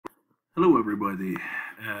Hello everybody.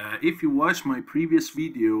 If you watched my previous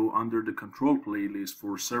video under the control playlist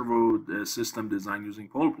for servo system design using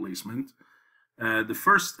pole placement, the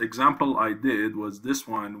first example I did was this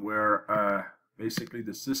one where basically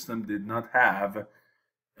the system did not have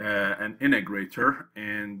an integrator,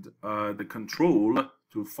 and the control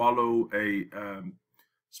to follow a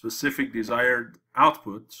specific desired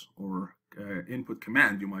output or input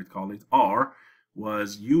command, you might call it R,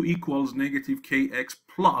 was u equals negative kx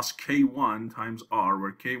plus k1 times r,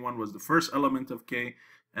 where k1 was the first element of k,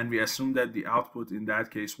 and we assumed that the output in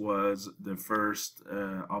that case was the first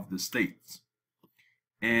of the states.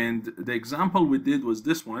 And the example we did was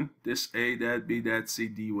this one. This a dat b dat c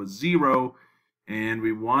d was 0, and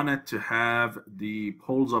we wanted to have the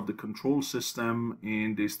poles of the control system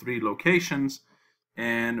in these three locations,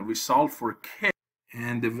 and we solved for k.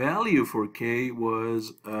 And the value for k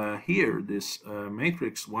was here, this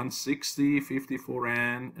matrix 160, 54,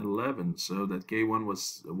 and 11. So that k1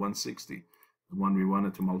 was 160, the one we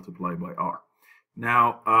wanted to multiply by r.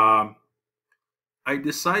 Now, I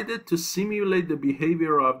decided to simulate the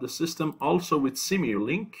behavior of the system also with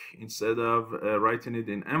Simulink instead of writing it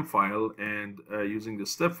in M file and using the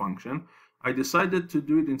step function. I decided to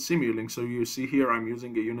do it in Simulink. So you see here I'm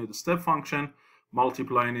using a unit step function,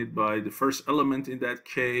 multiplying it by the first element in that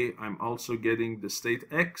k. I'm also getting the state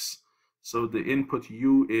x. So the input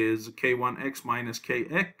u is k1x minus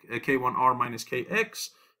kx, k1r minus kx.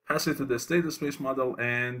 Pass it to the StateSpace model,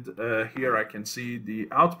 and here I can see the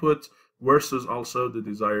output versus also the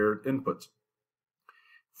desired input.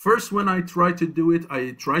 First, when I try to do it,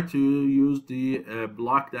 I try to use the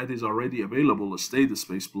block that is already available, a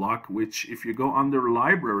StateSpace block, which if you go under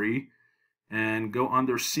library and go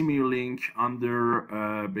under Simulink,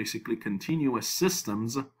 under basically continuous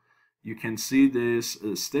systems, you can see this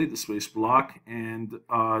StateSpace block. And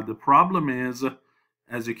the problem is,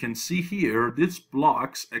 as you can see here, this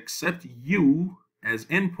blocks accept u as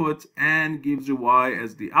input and gives you y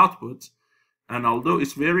as the output. And although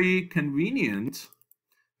it's very convenient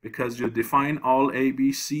because you define all a,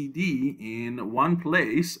 b, c, d in one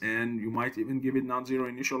place, and you might even give it non-zero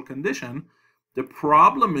initial condition, the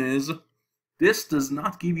problem is this does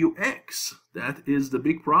not give you x. That is the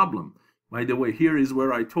big problem. By the way, here is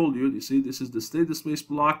where I told you, see, this is the StateSpace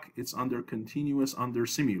block. It's under continuous under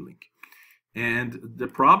Simulink. And the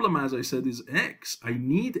problem, as I said, is x. I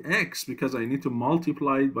need x because I need to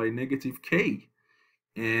multiply it by negative k.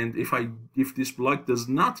 And if this block does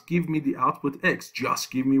not give me the output x,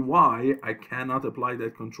 just give me y, I cannot apply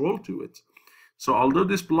that control to it. So although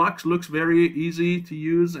this block looks very easy to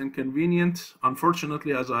use and convenient,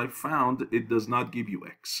 unfortunately, as I found, it does not give you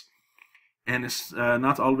x. And it's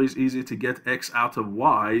not always easy to get x out of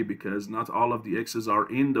y because not all of the x's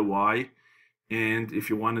are in the y. And if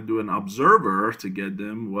you want to do an observer to get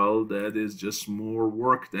them, well, that is just more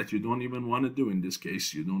work that you don't even want to do in this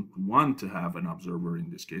case. You don't want to have an observer in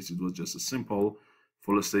this case. It was just a simple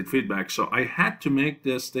full state feedback. So I had to make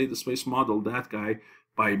the StateSpace model, that guy,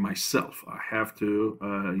 by myself. I have to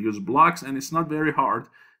use blocks, and it's not very hard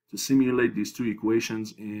to simulate these two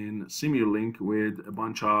equations in Simulink with a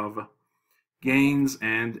bunch of gains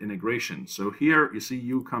and integration. So here you see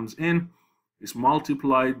u comes in. Is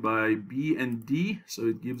multiplied by b and d, so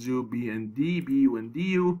it gives you b and d, bu and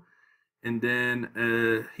du, and then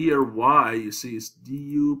here y, you see, is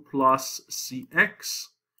du plus cx,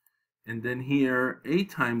 and then here a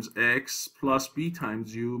times x plus b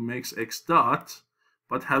times u makes x dot.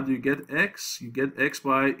 But how do you get x? You get x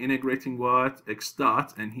by integrating what? X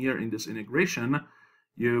dot, and here in this integration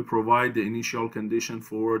you provide the initial condition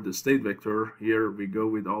for the state vector. Here we go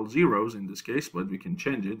with all zeros in this case, but we can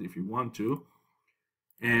change it if you want to.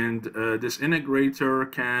 And this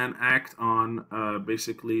integrator can act on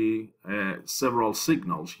basically several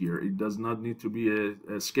signals here. It does not need to be a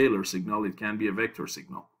scalar signal. It can be a vector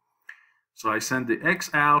signal. So I send the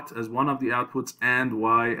x out as one of the outputs and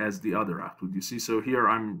y as the other output. You see, so here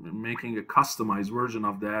I'm making a customized version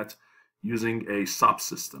of that using a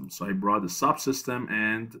subsystem. So I brought a subsystem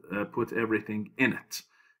and put everything in it.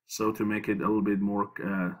 So to make it a little bit more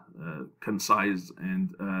concise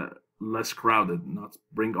and less crowded, not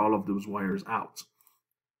bring all of those wires out.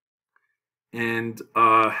 And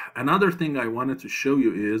another thing I wanted to show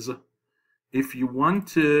you is, if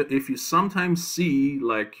you sometimes see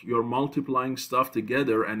like you're multiplying stuff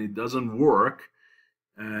together and it doesn't work,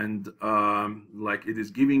 and like it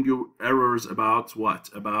is giving you errors about what?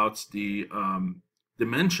 About the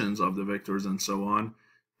dimensions of the vectors and so on,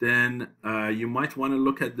 then you might want to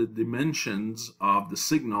look at the dimensions of the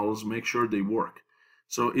signals, make sure they work.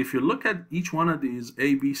 So if you look at each one of these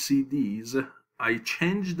A, B, C, Ds, I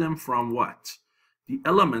changed them from what? the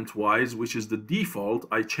element-wise, which is the default,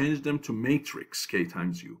 I changed them to matrix k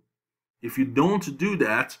times u. If you don't do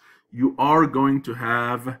that, you are going to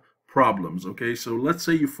have problems. Okay, so let's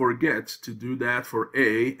say you forget to do that for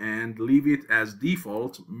A and leave it as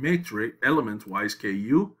default matrix element-wise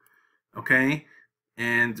ku. Okay,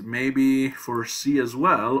 and maybe for C as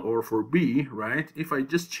well, or for B, right? If I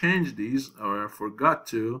just change these, or I forgot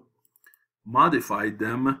to modify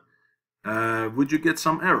them, would you get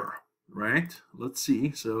some error, right? Let's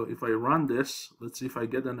see. So if I run this, let's see if I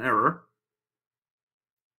get an error.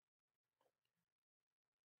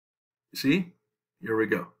 See, here we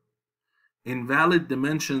go. Invalid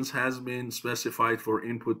dimensions has been specified for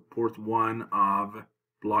input port 1 of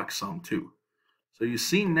block sum 2. So you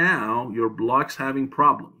see now your block's having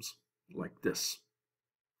problems like this.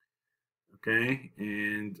 Okay,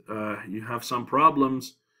 and you have some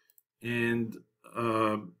problems, and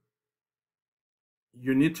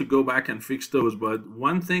you need to go back and fix those. But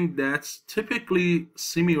one thing that's typically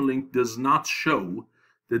Simulink does not show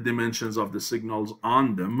the dimensions of the signals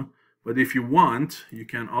on them. But if you want, you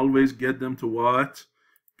can always get them to what?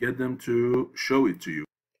 Get them to show it to you.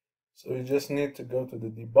 So you just need to go to the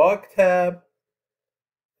debug tab,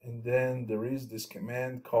 and then there is this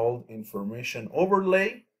command called information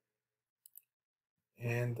overlay.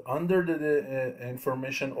 And under the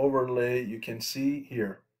information overlay, you can see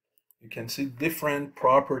here, you can see different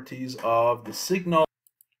properties of the signal.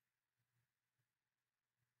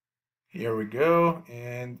 Here we go.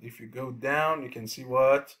 And if you go down, you can see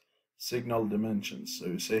what? Signal dimensions. So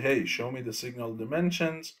you say, hey, show me the signal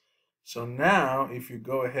dimensions. So now if you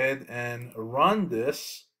go ahead and run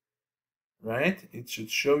this, right, it should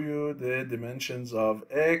show you the dimensions of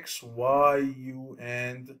X, Y, U,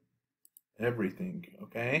 and everything.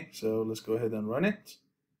 Okay, so let's go ahead and run it.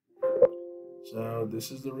 So this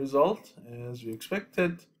is the result as you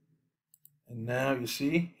expected. And now you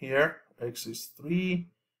see here, X is 3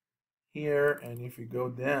 here, and if you go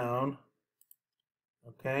down,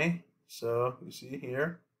 okay, so you see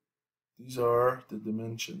here, these are the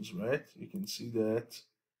dimensions, right? You can see that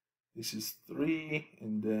this is 3,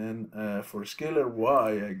 and then for scalar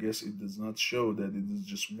y, I guess it does not show that it is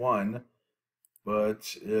just 1,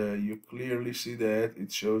 but you clearly see that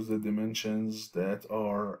it shows the dimensions that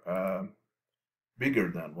are bigger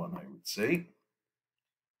than 1, I would say.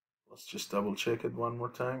 Let's just double check it one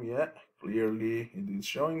more time. Yeah, clearly it is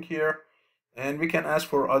showing here. And we can ask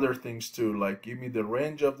for other things too, like give me the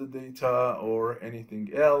range of the data or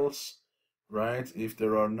anything else, right? If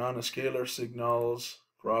there are non-scalar signals,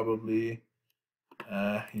 probably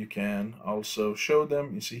you can also show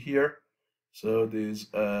them. You see here, so these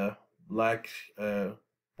black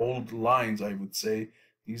bold lines, I would say,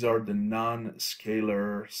 these are the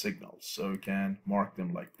non-scalar signals, so you can mark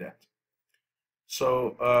them like that.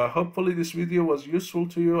 So hopefully this video was useful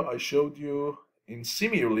to you. I showed you in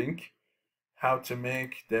Simulink how to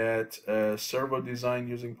make that servo design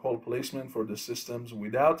using pole placement for the systems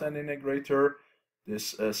without an integrator,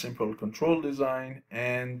 this simple control design,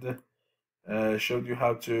 and showed you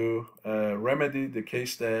how to remedy the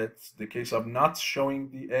case of not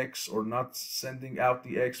showing the X or not sending out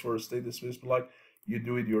the X for a StateSpace block. You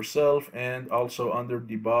do it yourself. And also under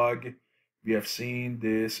debug, we have seen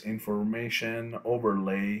this information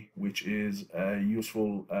overlay, which is a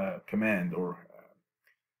useful command or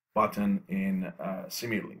button in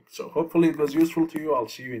Simulink. So hopefully it was useful to you. I'll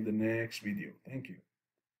see you in the next video. Thank you.